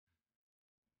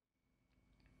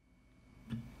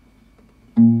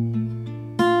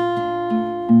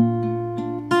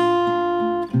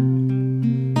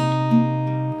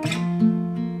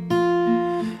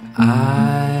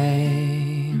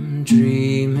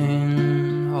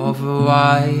of a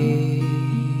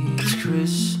white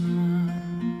Christmas,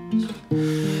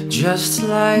 just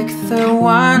like the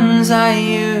ones I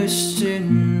used to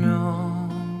know,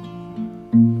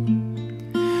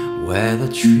 where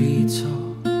the treetops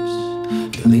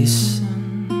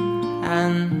glisten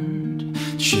and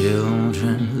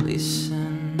children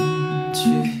listen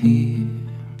to hear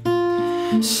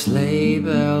sleigh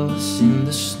bells in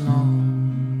the snow.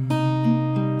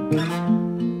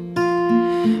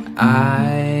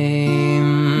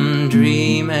 I'm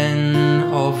dreaming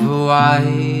of a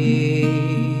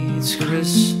white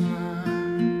Christmas,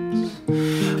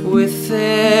 with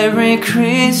every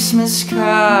Christmas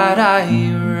card I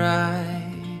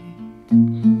write.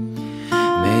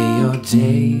 May your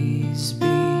days be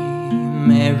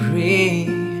merry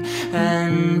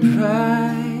and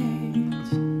bright,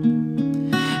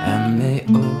 and may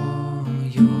all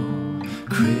your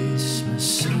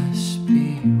Christmases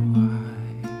be white.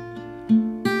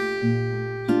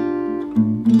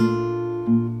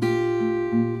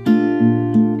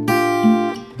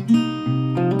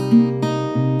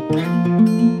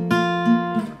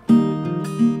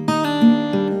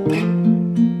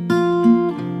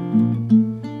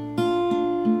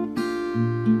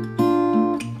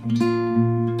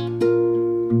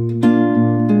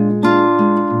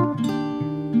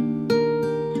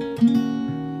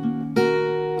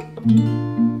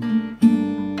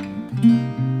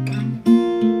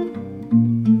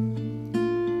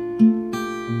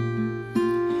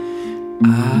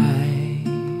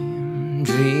 I'm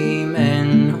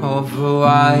dreaming of a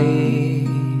white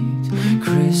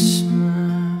Christmas,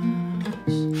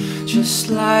 just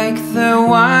like the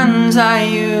ones I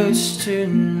used to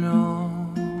know,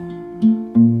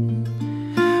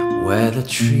 where the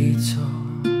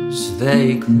treetops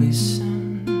they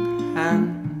glisten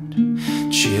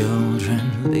and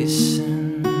children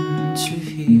listen to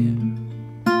hear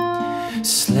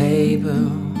sleigh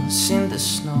bells in the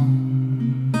snow.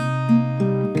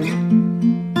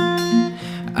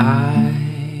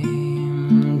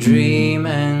 I'm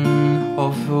dreaming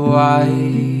of a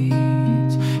white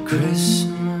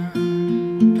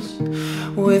Christmas,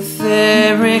 with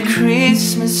every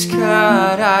Christmas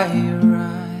card I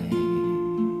write.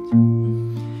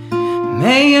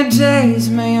 May your days,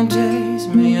 may your days,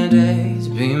 may your days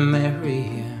be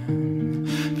merry and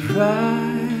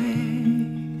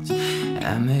bright,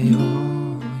 and may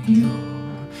all your